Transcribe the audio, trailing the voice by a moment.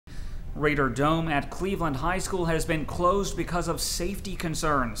Raider Dome at Cleveland High School has been closed because of safety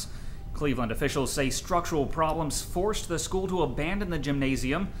concerns. Cleveland officials say structural problems forced the school to abandon the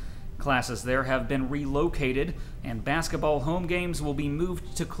gymnasium. Classes there have been relocated, and basketball home games will be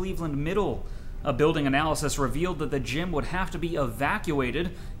moved to Cleveland Middle. A building analysis revealed that the gym would have to be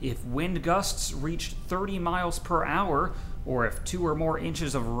evacuated if wind gusts reached 30 miles per hour or if 2 or more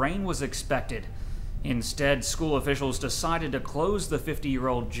inches of rain was expected. Instead, school officials decided to close the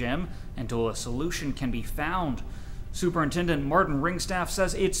 50-year-old gym until a solution can be found. Superintendent Martin Ringstaff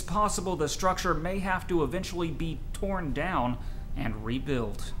says it's possible the structure may have to eventually be torn down and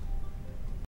rebuilt.